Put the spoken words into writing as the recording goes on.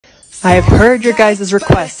I've heard your guys'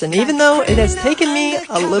 requests, and even though it has taken me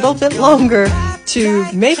a little bit longer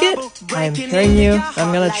to make it, I'm hearing you.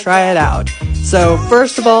 I'm gonna try it out. So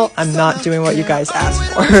first of all, I'm not doing what you guys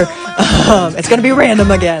asked for. It's gonna be random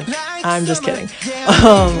again. I'm just kidding.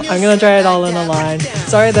 I'm gonna try it all in a line.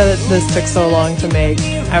 Sorry that this took so long to make.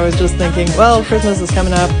 I was just thinking, well, Christmas is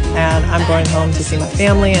coming up and I'm going home to see my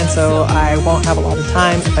family, and so I won't have a lot of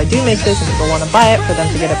time if I do make this and people want to buy it for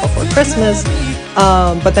them to get it before Christmas.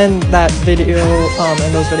 But then that video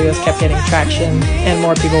and those videos kept getting traction and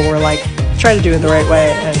more people were like, try to do it the right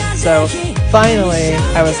way. And so finally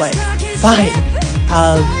I was like, fine,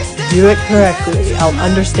 I'll do it correctly. I'll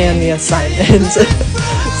understand the assignment.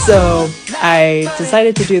 So I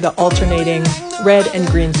decided to do the alternating red and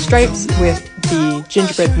green stripes with the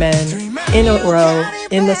gingerbread men in a row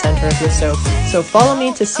in the center of the soap. So follow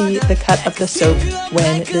me to see the cut of the soap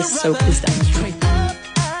when this soap is done.